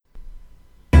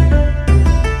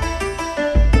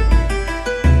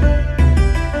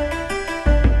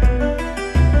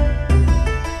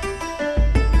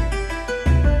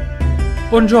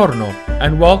Buongiorno,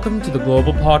 and welcome to the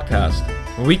Global Podcast,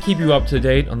 where we keep you up to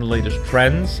date on the latest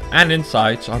trends and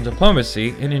insights on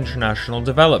diplomacy in international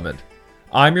development.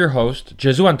 I'm your host,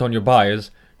 Gesù Antonio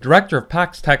Baez, Director of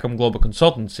Pax Techum Global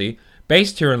Consultancy,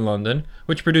 based here in London,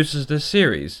 which produces this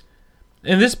series.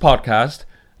 In this podcast,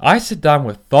 I sit down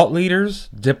with thought leaders,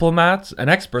 diplomats, and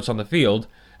experts on the field,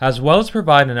 as well as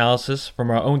provide analysis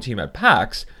from our own team at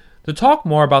Pax, to talk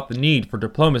more about the need for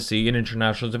diplomacy in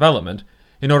international development,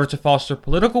 in order to foster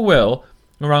political will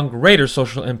around greater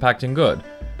social impact and good.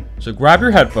 So grab your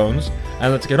headphones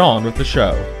and let's get on with the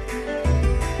show.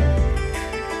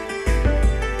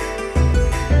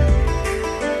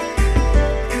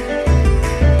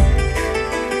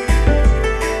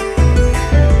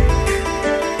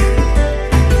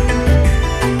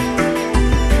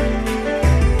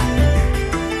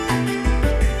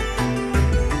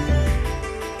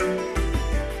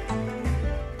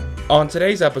 On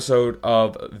today's episode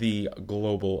of the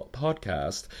Global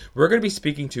Podcast, we're going to be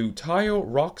speaking to Tayo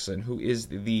Rockson, who is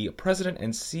the president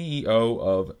and CEO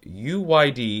of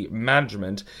UYD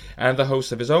Management and the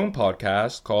host of his own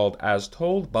podcast called As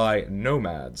Told by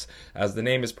Nomads. As the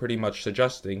name is pretty much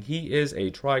suggesting, he is a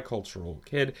tricultural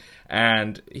kid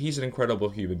and he's an incredible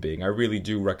human being. I really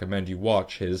do recommend you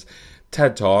watch his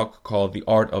TED Talk called The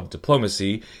Art of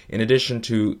Diplomacy. In addition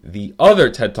to the other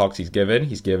TED Talks he's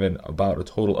given about a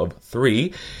total of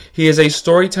 3. He is a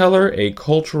storyteller, a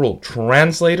cultural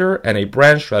translator, and a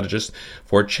brand strategist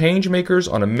for change makers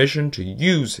on a mission to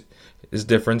use his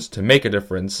difference to make a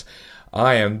difference.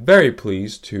 I am very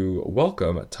pleased to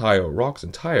welcome Tayo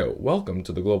Rockson. Tayo, welcome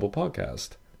to the Global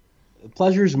Podcast. The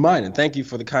pleasure is mine, and thank you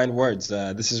for the kind words.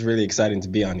 This is really exciting to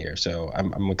be on here. So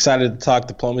I'm excited to talk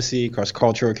diplomacy,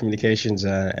 cross-cultural communications,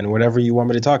 and whatever you want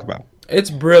me to talk about. It's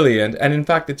brilliant, and in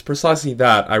fact, it's precisely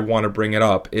that I want to bring it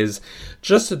up, is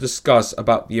just to discuss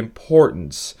about the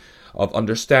importance of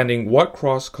understanding what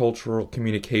cross-cultural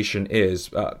communication is.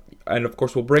 And of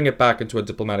course, we'll bring it back into a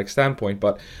diplomatic standpoint,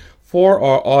 but for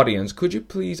our audience, could you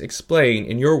please explain,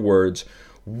 in your words,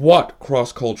 what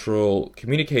cross-cultural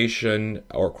communication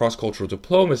or cross-cultural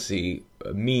diplomacy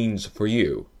means for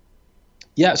you?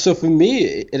 Yeah, so for me,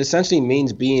 it essentially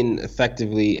means being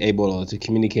effectively able to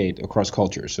communicate across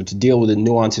cultures. So to deal with the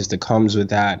nuances that comes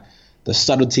with that, the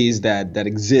subtleties that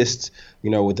exist,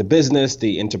 with the business,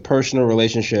 the interpersonal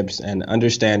relationships, and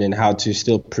understanding how to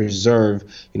still preserve,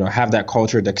 have that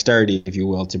culture dexterity, if you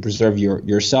will, to preserve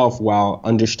yourself while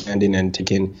understanding and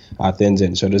taking things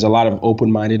in. So there's a lot of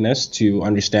open-mindedness to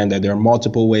understand that there are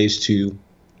multiple ways to,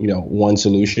 one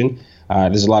solution.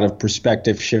 There's a lot of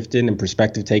perspective shifting and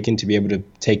perspective taking to be able to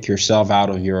take yourself out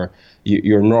of your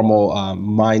normal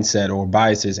mindset or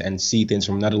biases and see things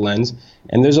from another lens.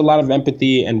 And there's a lot of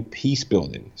empathy and peace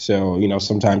building. So,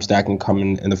 sometimes that can come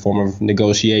in the form of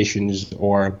negotiations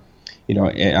or,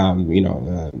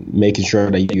 making sure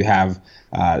that you have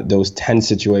those tense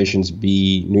situations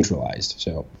be neutralized.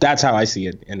 So that's how I see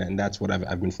it. And that's what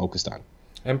I've been focused on.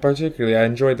 And particularly, I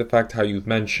enjoyed the fact how you've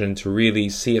mentioned to really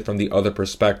see it from the other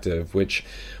perspective, which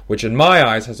in my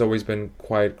eyes has always been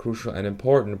quite crucial and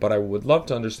important. But I would love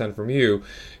to understand from you,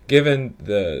 given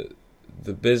the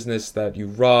business that you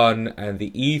run and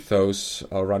the ethos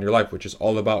around your life, which is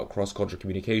all about cross-cultural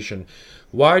communication,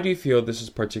 why do you feel this is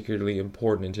particularly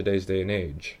important in today's day and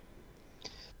age?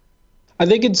 I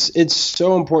think it's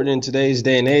so important in today's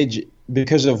day and age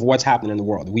because of what's happening in the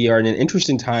world. We are in an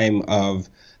interesting time of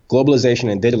globalization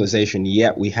and digitalization,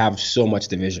 yet we have so much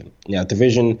division.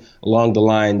 Division along the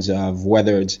lines of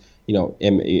whether it's,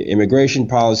 immigration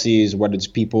policies, whether it's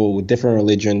people with different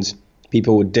religions,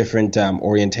 people with different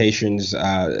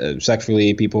orientations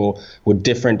sexually, people with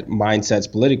different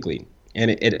mindsets politically.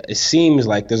 And it seems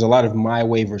like there's a lot of my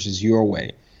way versus your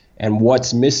way. And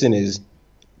what's missing is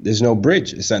there's no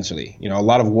bridge, essentially. A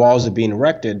lot of walls are being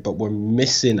erected, but we're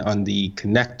missing on the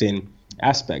connecting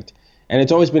aspect. And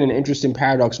it's always been an interesting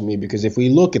paradox for me because if we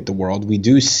look at the world, we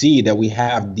do see that we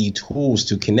have the tools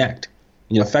to connect,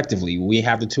 effectively. We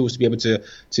have the tools to be able to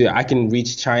I can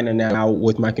reach China now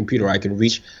with my computer. I can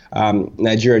reach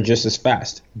Nigeria just as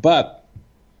fast. But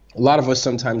a lot of us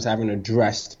sometimes haven't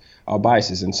addressed our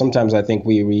biases. And sometimes I think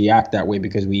we react that way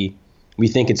because we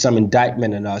think it's some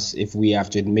indictment in us if we have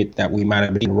to admit that we might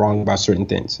have been wrong about certain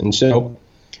things. And so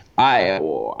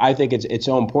I think it's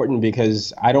so important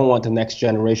because I don't want the next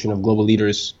generation of global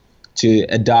leaders to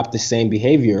adopt the same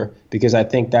behavior because I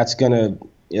think that's going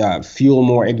to fuel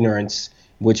more ignorance,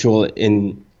 which will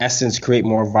in essence create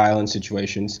more violent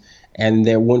situations. And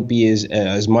there won't be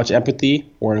as much empathy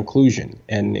or inclusion.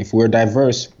 And if we're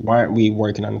diverse, why aren't we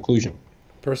working on inclusion?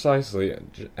 Precisely.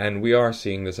 And we are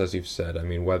seeing this, as you've said. I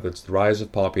mean, whether it's the rise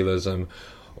of populism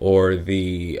or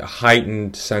the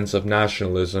heightened sense of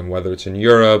nationalism, whether it's in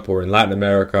Europe or in Latin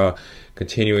America,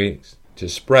 continuing to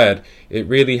spread, it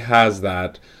really has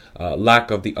that lack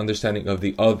of the understanding of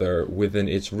the other within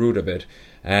its root of it.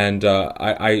 And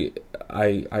I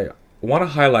want to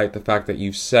highlight the fact that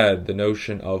you've said the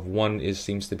notion of one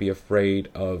seems to be afraid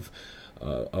of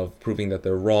proving that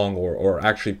they're wrong, or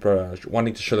actually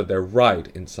wanting to show that they're right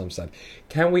in some sense.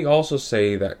 Can we also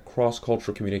say that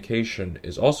cross-cultural communication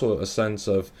is also a sense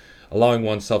of allowing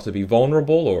oneself to be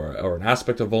vulnerable, or an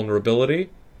aspect of vulnerability?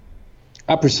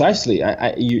 Precisely.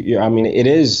 I mean, it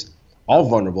is all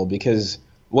vulnerable, because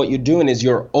what you're doing is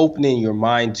you're opening your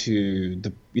mind to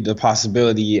the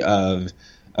possibility of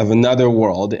another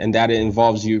world, and that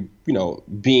involves you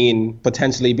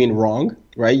potentially being wrong,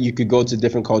 right? You could go to a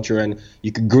different culture and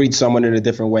you could greet someone in a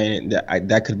different way, and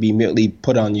that could be immediately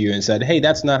put on you and said, hey,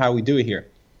 that's not how we do it here.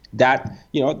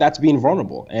 That's being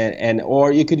vulnerable, and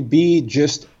or you could be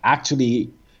just actually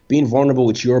being vulnerable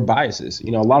with your biases.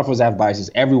 A lot of us have biases.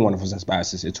 Every one of us has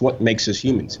biases. It's what makes us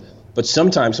humans. But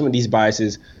sometimes some of these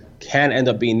biases can end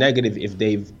up being negative if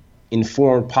they've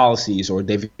informed policies, or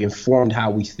they've informed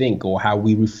how we think or how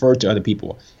we refer to other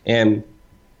people. And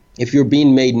if you're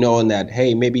being made known that,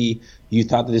 hey, maybe you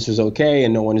thought that this was okay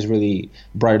and no one has really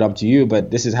brought it up to you,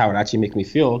 but this is how it actually makes me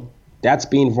feel, that's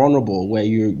being vulnerable, where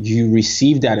you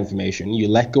receive that information, you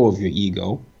let go of your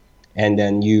ego, and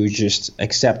then you just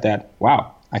accept that,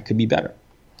 wow, I could be better.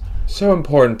 So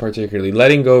important, particularly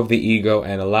letting go of the ego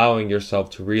and allowing yourself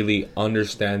to really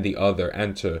understand the other,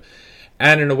 and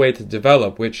in a way to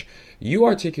develop, which you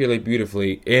articulate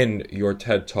beautifully in your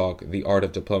TED Talk, The Art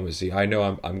of Diplomacy. I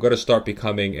know I'm going to start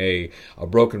becoming a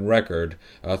broken record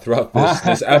throughout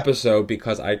this episode,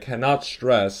 because I cannot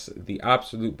stress the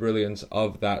absolute brilliance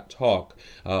of that talk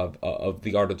of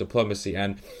The Art of Diplomacy.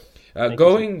 And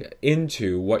going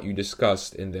into what you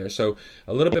discussed in there, so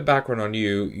a little bit background on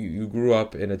you. You grew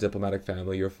up in a diplomatic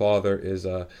family. Your father is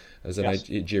a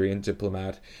Nigerian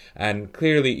diplomat, and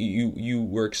clearly you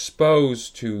were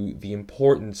exposed to the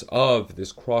importance of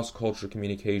this cross-cultural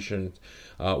communication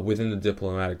within the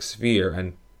diplomatic sphere.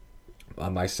 And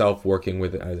myself, working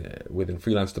within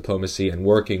freelance diplomacy and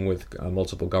working with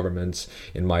multiple governments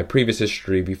in my previous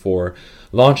history before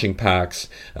launching PAX,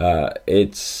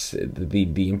 it's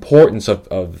the importance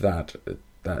of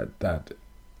that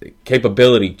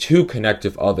capability to connect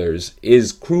with others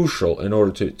is crucial in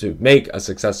order to make a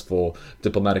successful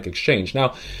diplomatic exchange.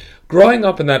 Now, growing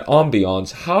up in that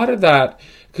ambiance,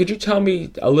 could you tell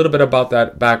me a little bit about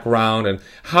that background and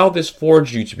how this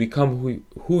forged you to become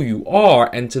who you are,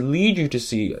 and to lead you to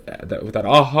see that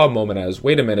aha moment as,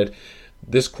 wait a minute,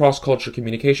 this cross-cultural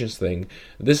communications thing,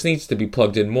 this needs to be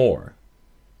plugged in more?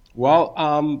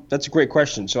 Well, that's a great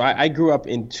question. So I grew up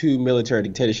in two military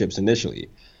dictatorships initially.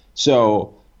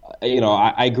 So,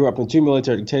 I grew up in two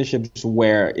military dictatorships,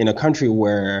 where in a country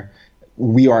where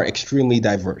we are extremely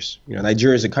diverse.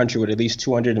 Nigeria is a country with at least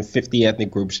 250 ethnic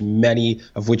groups, many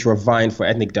of which were vying for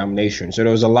ethnic domination. So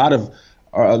there was a lot of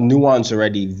nuance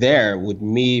already there, with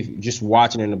me just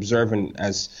watching and observing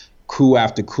as coup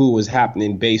after coup was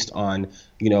happening based on,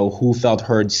 who felt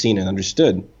heard, seen, and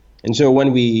understood. And so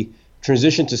when we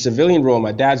transitioned to civilian role,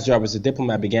 my dad's job as a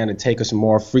diplomat began to take us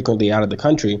more frequently out of the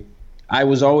country. I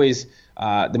was always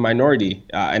the minority,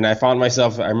 and I found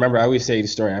myself, I remember I always say the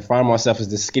story, I found myself as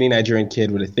this skinny Nigerian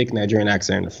kid with a thick Nigerian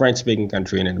accent in a French-speaking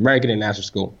country in an American international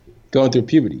school, going through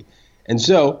puberty. And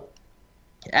so,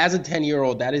 as a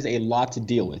 10-year-old, that is a lot to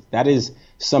deal with. That is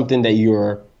something that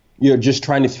you're just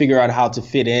trying to figure out how to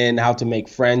fit in, how to make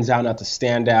friends, how not to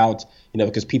stand out,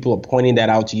 because people are pointing that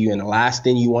out to you, and the last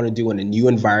thing you want to do in a new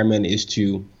environment is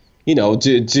to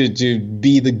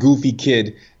be the goofy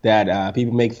kid that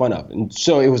people make fun of. And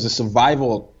so it was a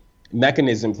survival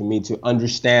mechanism for me to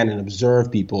understand and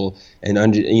observe people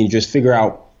and just figure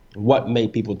out what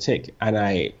made people tick. And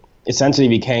I essentially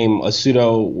became a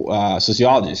pseudo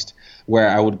sociologist, where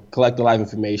I would collect the live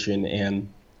information and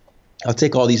I'll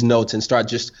take all these notes and start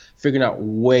just figuring out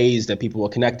ways that people were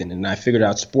connecting. And I figured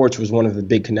out sports was one of the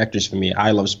big connectors for me.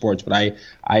 I love sports, but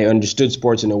I understood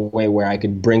sports in a way where I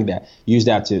could use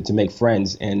that to make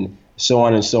friends, and so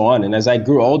on and so on. And as I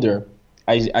grew older,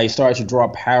 I started to draw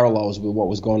parallels with what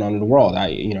was going on in the world.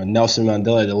 Nelson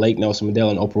Mandela, the late Nelson Mandela,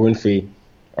 and Oprah Winfrey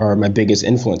are my biggest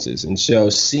influences. And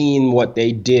so seeing what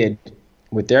they did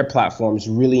with their platforms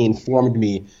really informed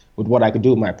me with what I could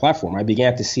do with my platform. I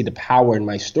began to see the power in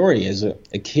my story as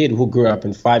a kid who grew up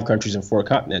in 5 countries and 4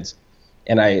 continents.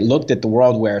 And I looked at the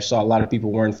world where I saw a lot of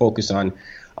people weren't focused on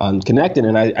connecting.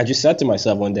 And I just said to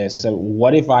myself one day, I said,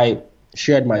 what if I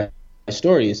shared my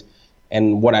stories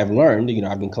and what I've learned,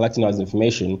 I've been collecting all this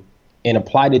information, and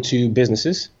applied it to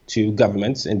businesses, to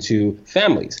governments and to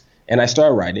families. And I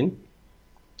started writing.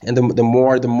 And the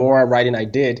more writing I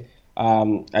did,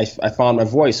 I found my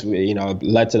voice,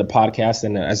 led to the podcast.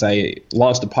 And as I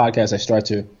launched the podcast, I started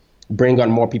to bring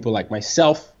on more people like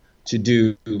myself to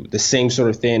do the same sort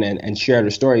of thing and share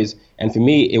their stories. And for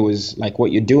me, it was like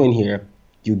what you're doing here.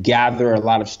 You gather a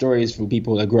lot of stories from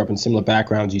people that grew up in similar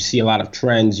backgrounds. You see a lot of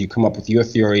trends. You come up with your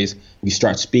theories. You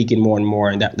start speaking more and more,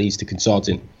 and that leads to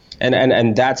consulting.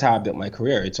 And that's how I built my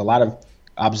career. It's a lot of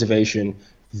observation,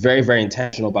 very, very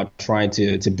intentional about trying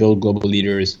to build global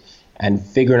leaders and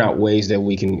figuring out ways that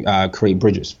we can create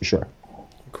bridges, for sure.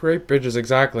 Create bridges,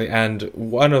 exactly. And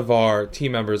one of our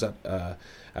team members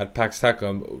at Pax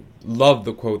Techum loved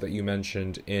the quote that you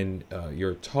mentioned in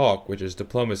your talk, which is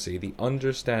diplomacy, the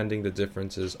understanding the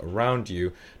differences around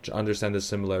you to understand the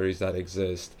similarities that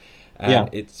exist. And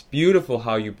it's beautiful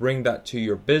how you bring that to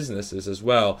your businesses as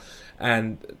well,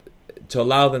 and to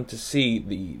allow them to see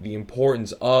the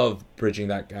importance of bridging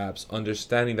that gaps,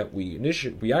 understanding that we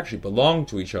actually belong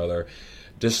to each other,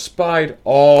 despite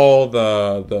all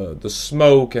the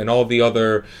smoke and all the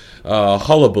other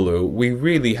hullabaloo. We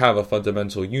really have a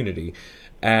fundamental unity.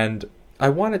 And I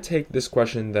want to take this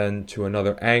question then to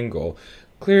another angle.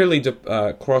 Clearly,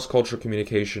 cross-cultural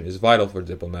communication is vital for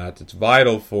diplomats. It's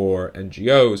vital for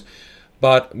NGOs.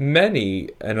 But many,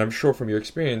 and I'm sure from your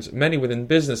experience, many within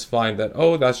business find that,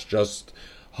 oh, that's just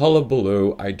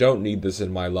hullabaloo. I don't need this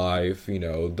in my life.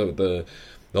 The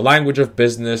language of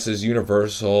business is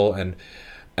universal and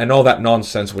all that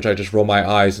nonsense, which I just roll my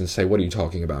eyes and say, what are you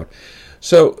talking about?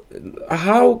 So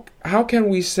how can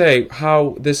we say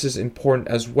how this is important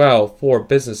as well for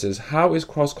businesses? How is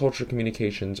cross-cultural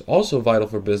communications also vital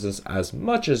for business as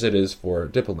much as it is for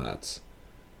diplomats?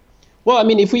 Well, I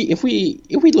mean, if we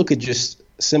look at just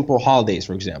simple holidays,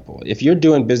 for example, if you're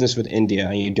doing business with India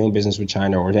and you're doing business with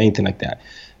China or anything like that,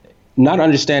 not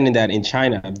understanding that in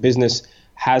China, a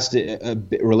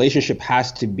relationship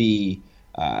has to be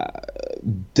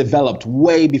developed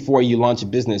way before you launch a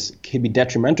business can be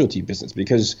detrimental to your business,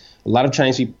 because a lot of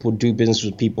Chinese people do business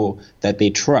with people that they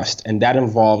trust, and that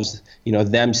involves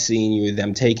them seeing you,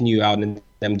 them taking you out, and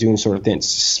them doing sort of things.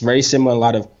 It's very similar in a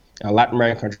lot of Latin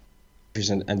American countries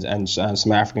and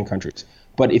some African countries.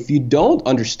 But if you don't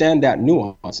understand that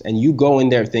nuance and you go in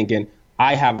there thinking,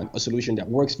 I have a solution that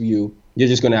works for you,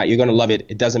 you're gonna love it.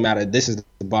 It doesn't matter. This is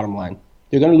the bottom line.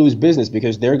 You're going to lose business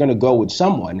because they're going to go with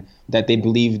someone that they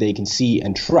believe they can see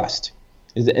and trust.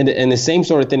 And the same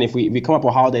sort of thing, if we come up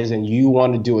with holidays and you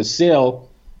want to do a sale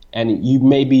and you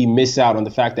maybe miss out on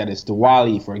the fact that it's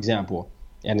Diwali, for example,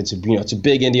 and it's a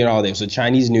big Indian holiday, it's a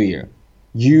Chinese New Year,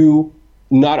 you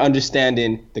not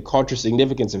understanding the cultural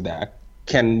significance of that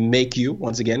can make you,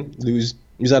 once again, lose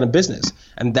out of business.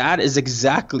 And that is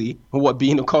exactly what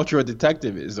being a cultural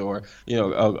detective is, or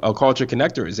a culture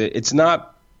connector is. It's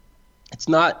not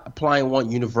applying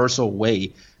one universal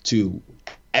way to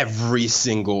every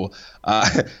single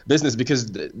business, because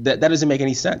that doesn't make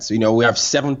any sense. We have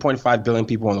 7.5 billion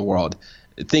people in the world.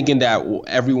 Thinking that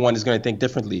everyone is going to think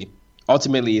differently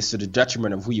ultimately is to the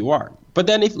detriment of who you are. But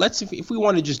then if we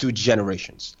want to just do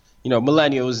generations,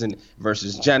 millennials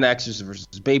versus Gen Xers versus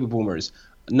baby boomers,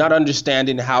 not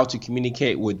understanding how to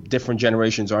communicate with different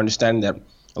generations, or understanding that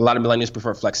a lot of millennials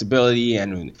prefer flexibility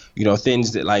and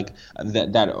things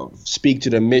that speak to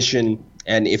the mission.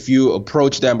 And if you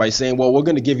approach them by saying, well, we're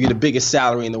going to give you the biggest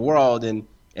salary in the world, and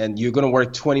you're going to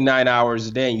work 29 hours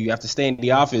a day and you have to stay in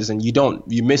the office, and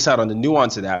you miss out on the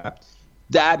nuance of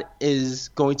that is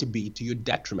going to be to your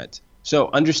detriment. So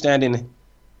understanding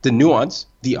the nuance,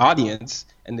 the audience,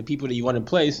 and the people that you want in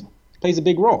place plays a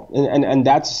big role. And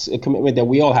that's a commitment that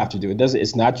we all have to do.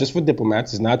 It's not just for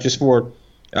diplomats. It's not just for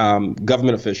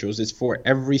government officials. It's for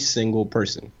every single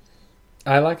person.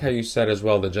 I like how you said as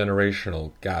well the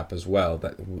generational gap as well,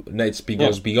 that it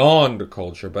goes beyond the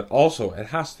culture, but also it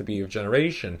has to be of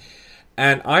generation.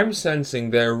 And I'm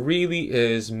sensing there really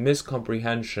is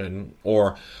miscomprehension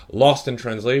or lost in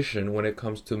translation when it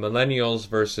comes to millennials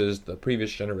versus the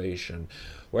previous generation,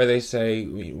 where they say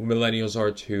millennials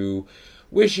are too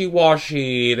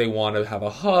wishy-washy, they want to have a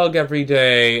hug every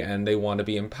day, and they want to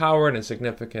be empowered and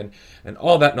significant, and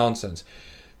all that nonsense.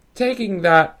 Taking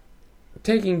that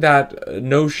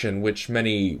notion, which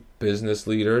many business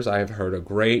leaders, I have heard a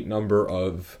great number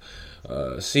of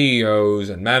CEOs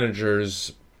and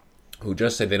managers who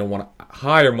just say they don't want to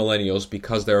hire millennials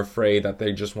because they're afraid that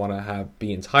they just want to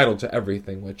be entitled to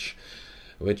everything, which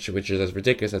is as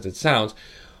ridiculous as it sounds.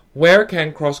 Where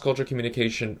can cross-cultural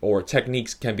communication or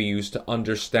techniques can be used to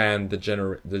understand the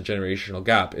generational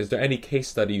gap? Is there any case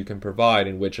study you can provide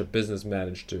in which a business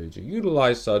managed to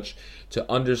utilize such to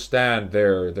understand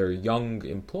their young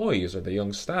employees or their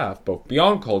young staff, both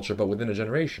beyond culture but within a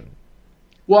generation?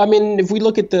 Well, I mean, if we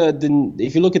look at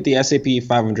if you look at the S&P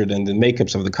 500 and the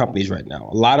makeups of the companies right now,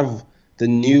 a lot of the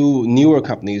newer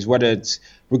companies, whether it's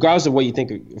regardless of what you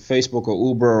think of Facebook or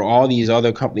Uber or all these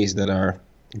other companies that are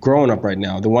growing up right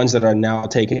now, the ones that are now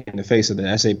taking the face of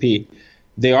the SAP,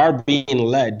 they are being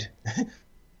led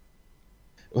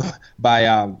by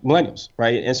millennials,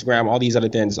 right? Instagram, all these other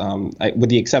things, with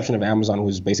the exception of Amazon,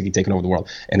 who's basically taken over the world,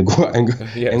 and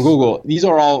Yes. and Google. These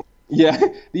are all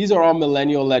these are all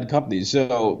millennial-led companies.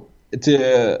 So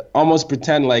to almost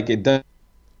pretend like it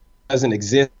doesn't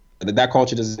exist, that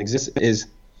culture doesn't exist,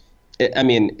 I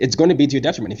mean, it's going to be to your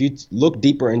detriment. If you look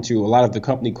deeper into a lot of the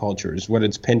company cultures, whether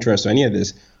it's Pinterest or any of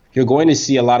this, you're going to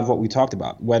see a lot of what we talked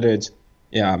about, whether it's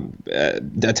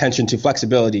the attention to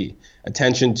flexibility,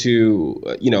 attention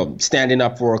to, standing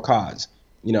up for a cause,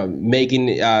 making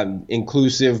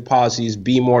inclusive policies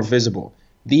be more visible.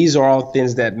 These are all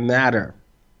things that matter.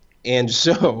 And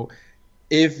so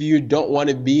if you don't want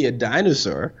to be a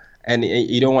dinosaur, and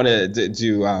you don't want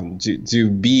to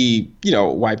be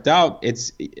wiped out,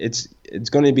 it's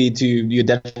going to be to your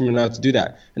detriment not to do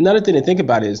that. Another thing to think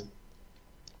about is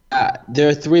there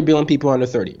are 3 billion people under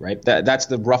 30, right? That's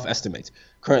the rough estimate.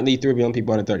 Currently 3 billion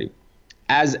people under 30.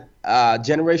 As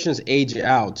generations age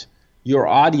out, your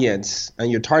audience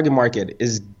and your target market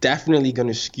is definitely going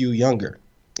to skew younger.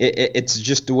 It's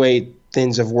just the way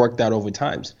things have worked out over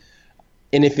times.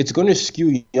 And if it's going to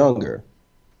skew younger,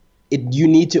 you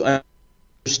need to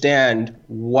understand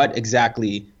what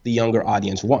exactly the younger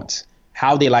audience wants,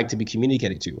 how they like to be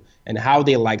communicated to, and how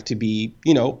they like to be,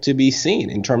 to be seen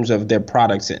in terms of their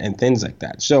products and things like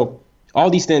that. So all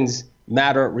these things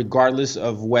matter regardless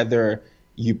of whether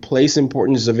you place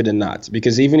importance of it or not,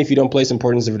 because even if you don't place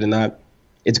importance of it or not,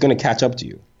 it's going to catch up to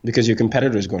you because your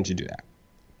competitor is going to do that.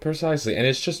 Precisely. And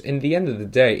it's just, in the end of the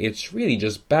day, it's really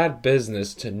just bad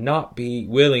business to not be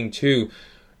willing to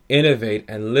innovate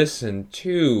and listen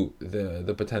to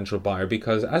the potential buyer,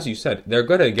 because as you said, they're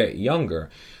going to get younger.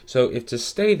 So if to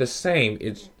stay the same,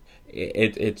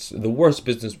 it's the worst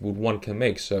business one can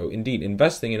make. So indeed,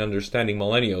 investing in understanding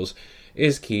millennials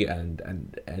is key,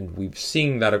 and we've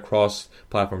seen that across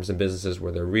platforms and businesses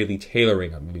where they're really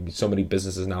tailoring. I mean, so many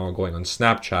businesses now are going on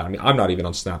Snapchat. I mean, I'm not even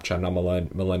on Snapchat, I'm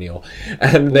not millennial,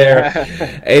 and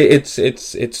it's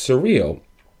surreal.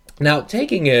 Now,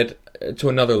 taking it to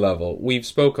another level, we've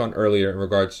spoke on earlier in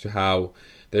regards to how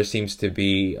there seems to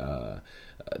be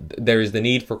there is the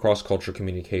need for cross-cultural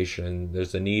communication.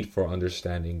 There's the need for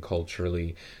understanding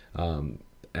culturally,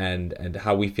 and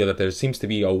how we feel that there seems to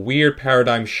be a weird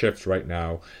paradigm shift right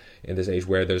now in this age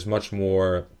where there's much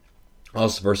more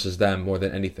us versus them more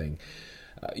than anything.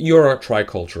 You're a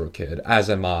tricultural kid, as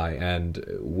am I, and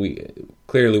we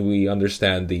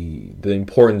understand the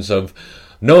importance of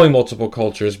knowing multiple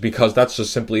cultures, because that's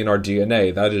just simply in our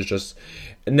DNA. That is just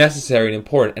necessary and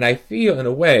important. And I feel, in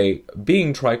a way,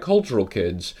 being tricultural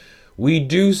kids, we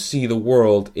do see the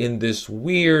world in this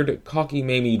weird,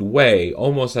 cocky-mamied way,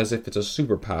 almost as if it's a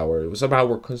superpower. Somehow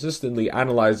we're consistently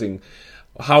analyzing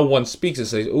how one speaks and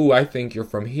says, "Ooh, I think you're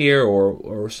from here,"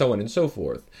 or so on and so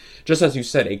forth. Just as you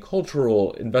said, a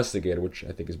cultural investigator, which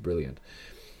I think is brilliant.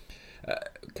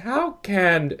 How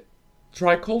can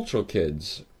tricultural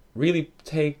kids really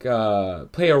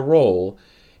play a role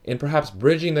in perhaps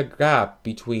bridging the gap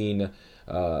between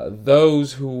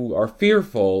those who are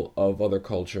fearful of other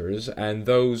cultures and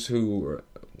those who are,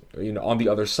 on the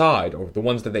other side, or the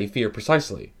ones that they fear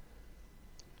precisely?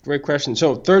 Great question.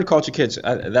 So third culture kids,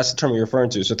 that's the term you're referring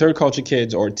to. So third culture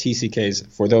kids, or TCKs,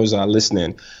 for those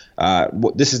listening,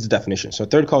 this is the definition. So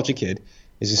third culture kid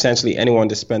is essentially anyone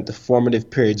that spent the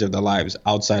formative periods of their lives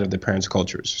outside of their parents'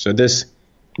 cultures. So this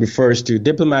refers to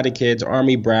diplomatic kids,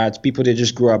 army brats, people that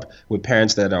just grew up with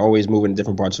parents that are always moving in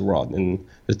different parts of the world. And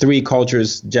the 3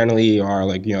 cultures generally are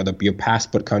like, your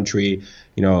passport country,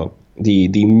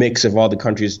 the mix of all the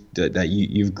countries that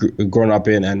you've grown up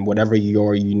in, and whatever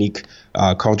your unique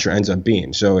culture ends up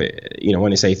being. So, when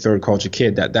they say third culture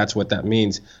kid, that's what that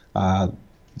means. A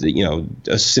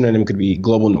synonym could be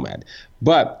global nomad.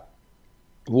 But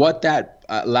what that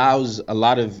allows a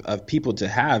lot of people to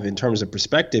have in terms of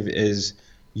perspective is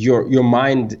your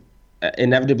mind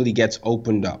inevitably gets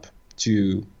opened up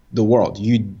to the world.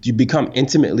 You become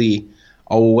intimately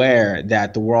aware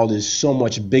that the world is so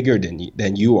much bigger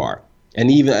than you are, and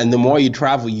the more you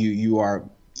travel, you are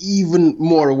even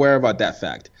more aware about that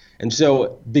fact. And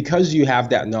so, because you have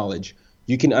that knowledge,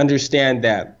 you can understand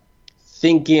that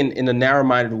thinking in a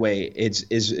narrow-minded way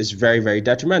is very, very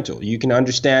detrimental. You can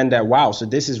understand that, wow, so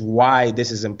this is why this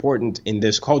is important in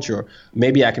this culture.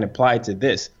 Maybe I can apply it to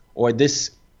this, or this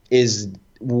is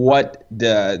what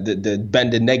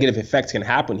the negative effects can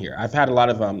happen here. I've had a lot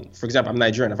of, for example, I'm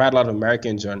Nigerian. I've had a lot of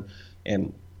Americans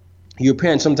and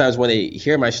Europeans sometimes when they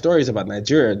hear my stories about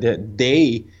Nigeria,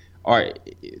 they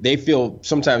feel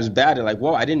sometimes bad. They're like,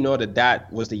 whoa, I didn't know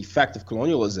that was the effect of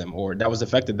colonialism, or that was the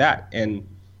effect of that. And,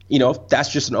 that's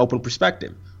just an open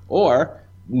perspective. Or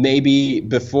maybe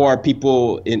before,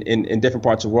 people in different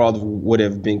parts of the world would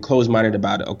have been closed-minded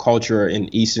about a culture in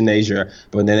Eastern Asia,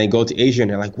 but then they go to Asia and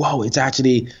they're like, whoa, it's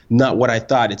actually not what I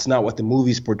thought. It's not what the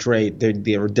movies portrayed.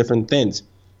 There are different things.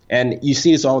 And you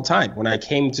see this all the time. When I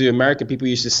came to America, people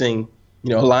used to sing,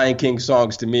 Lion King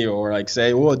songs to me, or like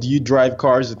say, well, do you drive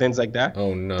cars or things like that?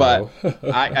 Oh, no. But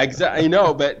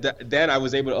then I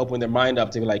was able to open their mind up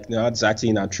to be like, no, it's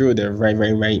actually not true. There are very,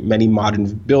 very, very many modern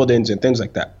buildings and things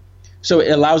like that. So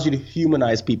it allows you to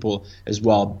humanize people as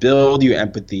well, build your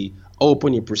empathy,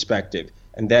 open your perspective,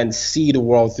 and then see the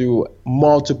world through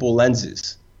multiple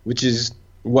lenses, which is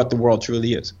what the world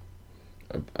truly is.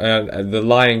 And the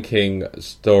Lion King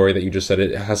story that you just said,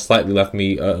 it has slightly left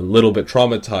me a little bit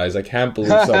traumatized. I can't believe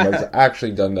someone's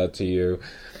actually done that to you.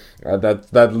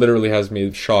 That literally has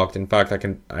me shocked. In fact, I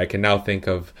can now think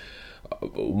of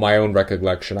my own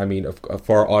recollection. I mean,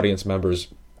 for our audience members,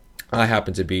 I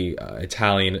happen to be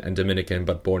Italian and Dominican,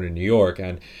 but born in New York.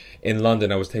 And in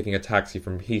London, I was taking a taxi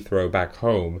from Heathrow back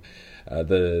home.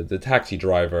 The taxi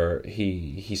driver,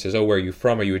 he says, oh, where are you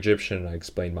from? Are you Egyptian? And I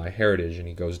explained my heritage, and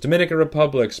he goes, Dominican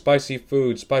Republic, spicy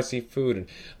food, and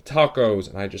tacos.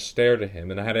 And I just stared at him,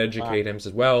 and I had to educate him.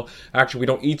 Said, well, actually, we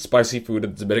don't eat spicy food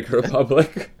in the Dominican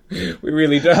Republic. We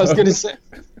really don't. I was going to say.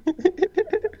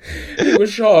 He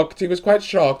was shocked. He was quite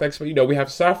shocked. We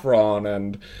have saffron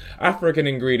and African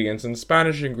ingredients and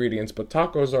Spanish ingredients, but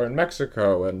tacos are in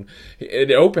Mexico, and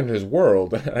it opened his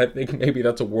world. I think maybe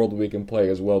that's a world we can play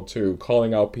as well too,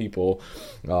 calling out people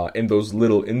in those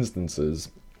little instances.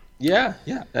 Yeah.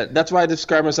 That's why I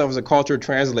describe myself as a culture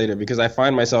translator, because I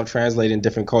find myself translating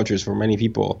different cultures for many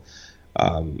people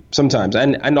sometimes,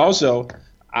 and also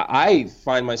I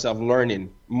find myself learning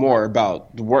more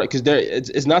about the world, because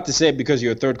it's not to say because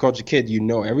you're a third culture kid you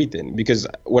know everything, because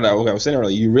what I was saying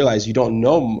earlier, you realize you don't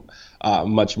know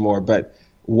much more, but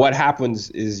what happens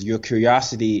is your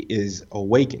curiosity is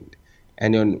awakened,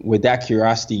 and then with that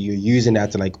curiosity you're using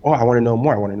that to like, oh, I want to know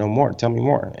more, tell me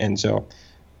more. And so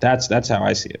that's how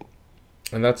I see it.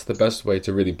 And that's the best way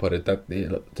to really put it, that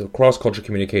the cross-cultural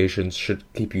communications should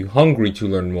keep you hungry to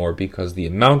learn more, because the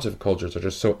amount of cultures are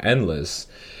just so endless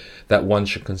that one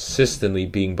should consistently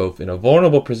being both in a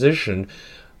vulnerable position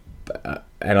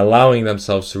and allowing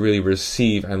themselves to really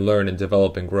receive and learn and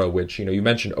develop and grow, which, you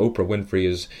mentioned Oprah Winfrey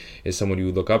is someone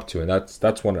you look up to, and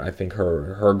that's one, I think,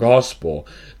 her gospel: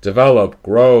 develop,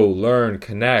 grow, learn,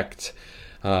 connect.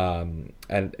 And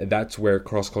that's where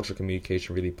cross-cultural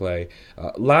communication really play.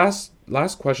 Last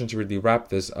question to really wrap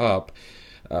this up.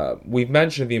 We've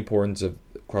mentioned the importance of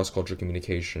cross-cultural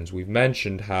communications. We've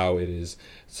mentioned how it is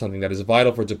something that is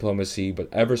vital for diplomacy, but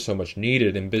ever so much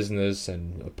needed in business,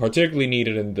 and particularly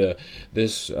needed in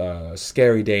this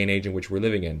scary day and age in which we're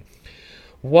living in.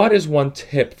 What is one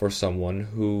tip for someone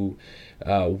who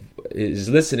is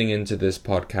listening into this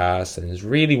podcast and is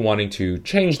really wanting to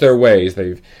change their ways?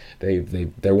 They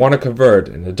want to convert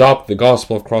and adopt the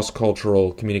gospel of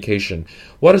cross-cultural communication.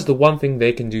 What is the one thing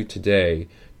they can do today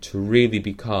to really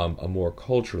become a more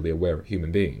culturally aware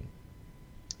human being?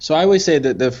 So I always say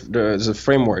that there's a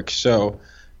framework. So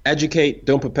educate,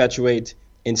 don't perpetuate,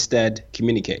 instead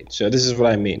communicate. So this is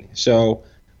what I mean. So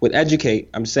with educate,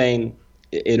 I'm saying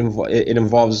it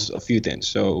involves a few things.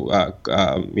 So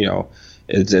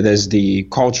there's the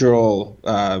cultural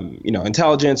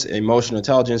intelligence, emotional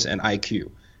intelligence, and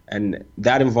IQ, and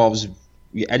that involves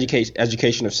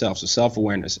education of self, so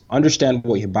self-awareness. Understand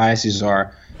what your biases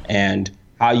are and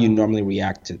how you normally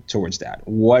react towards that.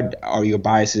 What are your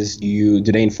biases? Do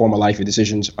they inform a life, your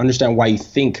decisions? Understand why you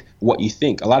think what you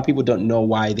think. A lot of people don't know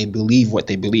why they believe what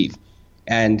they believe,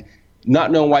 and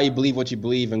not knowing why you believe what you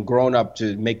believe and growing up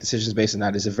to make decisions based on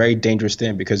that is a very dangerous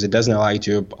thing, because it doesn't allow you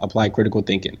to apply critical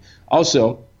thinking.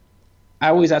 Also, I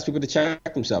always ask people to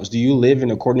check themselves. Do you live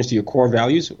in accordance to your core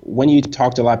values? When you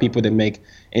talk to a lot of people that make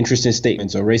interesting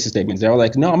statements or racist statements, they're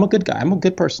like, no, I'm a good guy. I'm a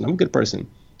good person.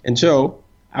 And so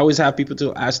I always have people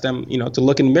to ask them, to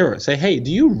look in the mirror, say, hey,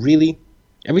 do you really,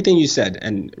 everything you said,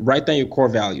 and write down your core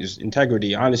values,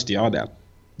 integrity, honesty, all that.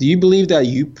 Do you believe that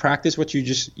you practice what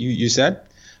you said?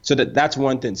 So that's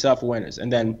one thing, self-awareness.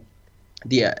 And then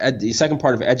The second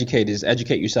part of educate is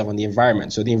educate yourself on the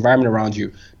environment. So the environment around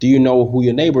you. Do you know who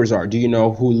your neighbors are? Do you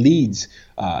know who leads?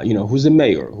 Who's the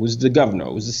mayor? Who's the governor?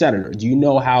 Who's the senator? Do you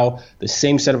know how the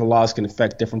same set of laws can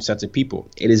affect different sets of people?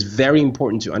 It is very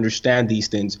important to understand these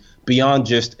things beyond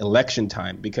just election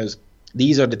time, because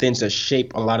these are the things that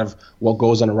shape a lot of what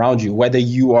goes on around you, whether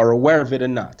you are aware of it or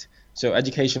not. So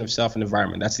education of self and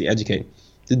environment, that's the educate.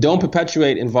 The don't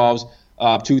perpetuate involves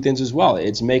two things as well.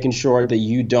 It's making sure that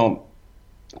you don't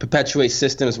perpetuate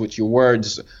systems with your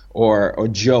words or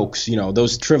jokes,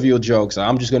 those trivial jokes.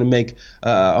 I'm just going to make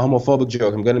a homophobic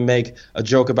joke. I'm going to make a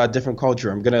joke about different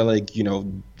culture. I'm going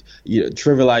to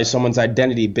trivialize someone's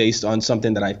identity based on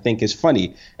something that I think is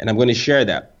funny, and I'm going to share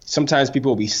that. Sometimes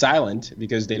people will be silent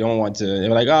because they don't want to. They're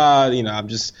like, I'm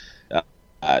just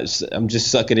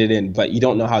sucking it in, but you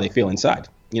don't know how they feel inside.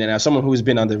 Now someone who's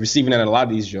been on the receiving end of a lot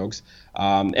of these jokes,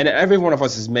 and every one of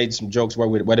us has made some jokes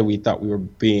whether we thought we were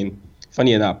being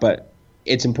funny or not, but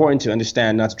it's important to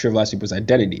understand not to trivialize people's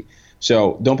identity.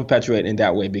 So don't perpetuate in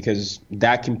that way, because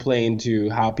that can play into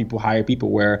how people hire people,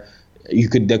 where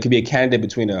there could be a candidate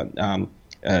between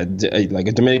like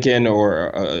a Dominican or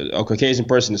a Caucasian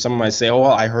person, and someone might say, oh,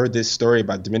 well, I heard this story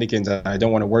about Dominicans and I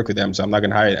don't want to work with them, so I'm not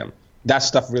going to hire them. That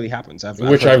stuff really happens. I've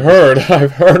heard.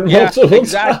 I've heard multiple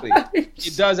exactly. times.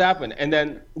 It does happen. And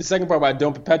then the second part about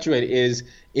don't perpetuate is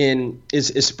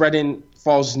spreading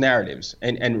false narratives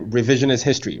and revisionist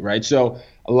history, right? So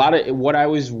a lot of what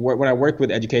when I work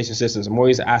with education systems, I'm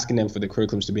always asking them for the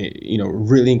curriculums to be,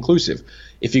 really inclusive.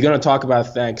 If you're going to talk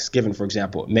about Thanksgiving, for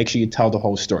example, make sure you tell the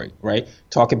whole story, right?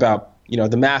 Talk about,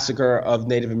 the massacre of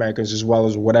Native Americans as well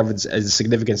as whatever the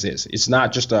significance is. It's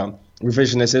not just a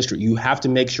revisionist history. You have to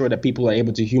make sure that people are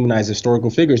able to humanize historical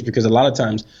figures, because a lot of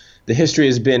times the history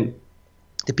has been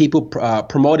the people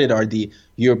promoted are the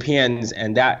Europeans,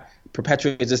 and that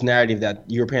perpetuates this narrative that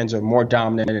Europeans are more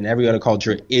dominant and every other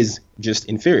culture is just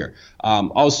inferior.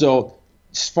 Also,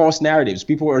 false narratives.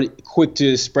 People are quick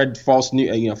to spread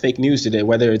fake news today,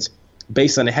 whether it's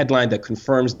based on a headline that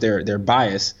confirms their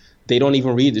bias. They don't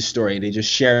even read the story. They just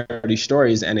share these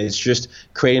stories, and it's just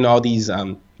creating all these,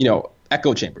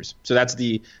 echo chambers. So that's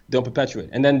the don't perpetuate.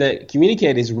 And then the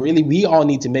communicate is really, we all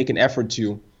need to make an effort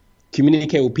to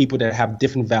communicate with people that have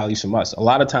different values from us. A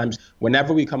lot of times,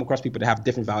 whenever we come across people that have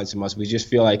different values from us, we just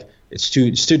feel like it's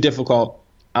too difficult.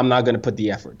 I'm not going to put the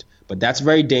effort. But that's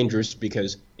very dangerous,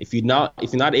 because if you're not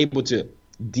able to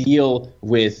deal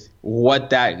with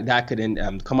what that could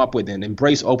come up with and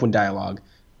embrace open dialogue,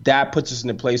 that puts us in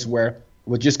a place where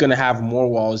we're just going to have more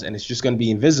walls, and it's just going to be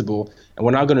invisible, and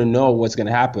we're not going to know what's going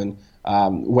to happen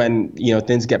when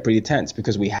things get pretty tense,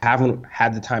 because we haven't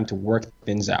had the time to work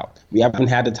things out. We haven't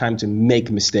had the time to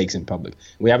make mistakes in public.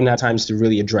 We haven't had times to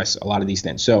really address a lot of these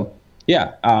things. So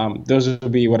those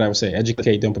would be what I would say.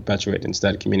 Educate, don't perpetuate,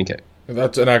 instead communicate.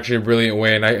 That's an actually brilliant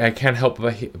way, and I can't help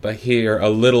but hear a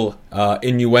little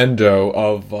innuendo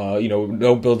of,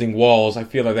 no building walls. I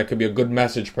feel like that could be a good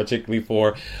message, particularly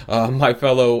for my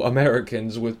fellow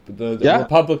Americans with the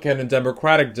Republican and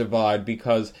Democratic divide,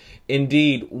 because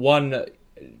indeed one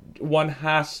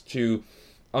has to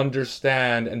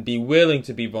understand and be willing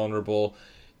to be vulnerable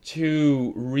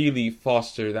to really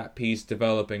foster that peace,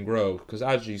 develop, and grow. Because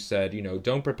as you said,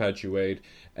 don't perpetuate,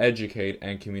 educate,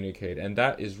 and communicate. And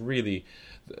that is really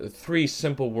three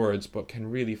simple words, but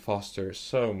can really foster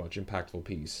so much impactful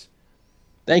peace.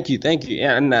 Thank you.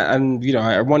 And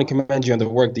I want to commend you on the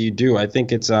work that you do. I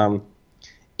think it's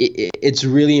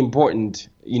really important,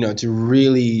 to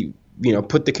really,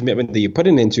 put the commitment that you're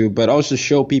putting into, but also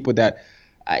show people that,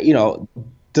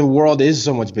 the world is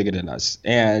so much bigger than us,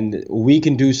 and we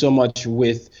can do so much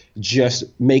with just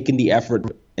making the effort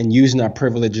and using our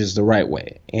privileges the right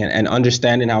way, and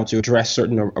understanding how to address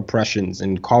certain oppressions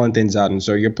and calling things out. And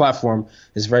so your platform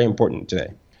is very important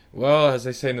today. Well, as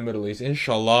they say in the Middle East,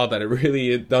 inshallah, that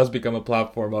it does become a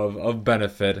platform of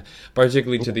benefit,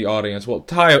 particularly to the audience. Well,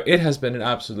 Tayo, it has been an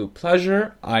absolute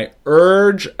pleasure. I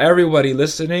urge everybody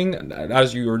listening,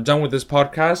 as you are done with this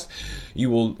podcast, you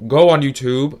will go on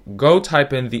YouTube, go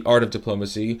type in The Art of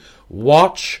Diplomacy,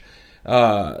 watch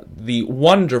the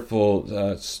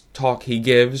wonderful talk he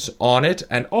gives on it,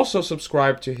 and also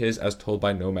subscribe to his As Told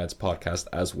by Nomads podcast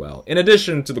as well, in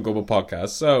addition to the Global Podcast.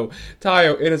 So,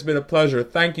 Tayo, it has been a pleasure.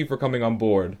 Thank you for coming on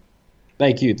board.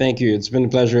 Thank you. It's been a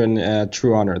pleasure and a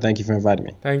true honor. Thank you for inviting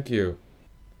me. Thank you.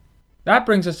 That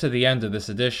brings us to the end of this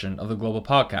edition of the Global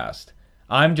Podcast.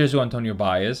 I'm Jesu Antonio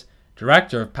Baez,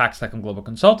 Director of Pax Techum Global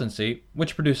Consultancy,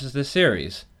 which produces this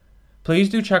series. Please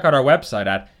do check out our website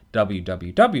at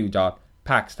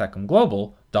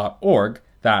www.paxtechumglobal.org.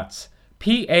 That's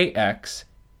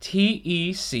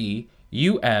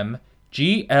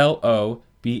PAXTECUMGLOBAL.org.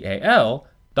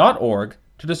 bal.org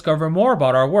to discover more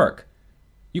about our work.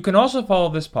 You can also follow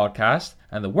this podcast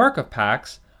and the work of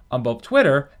PAX on both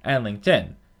Twitter and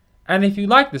LinkedIn. And if you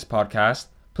like this podcast,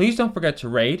 please don't forget to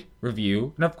rate,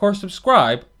 review, and of course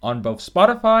subscribe on both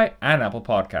Spotify and Apple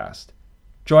Podcast.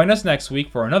 Join us next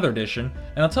week for another edition,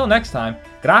 and until next time,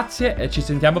 grazie e ci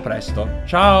sentiamo presto.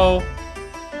 Ciao!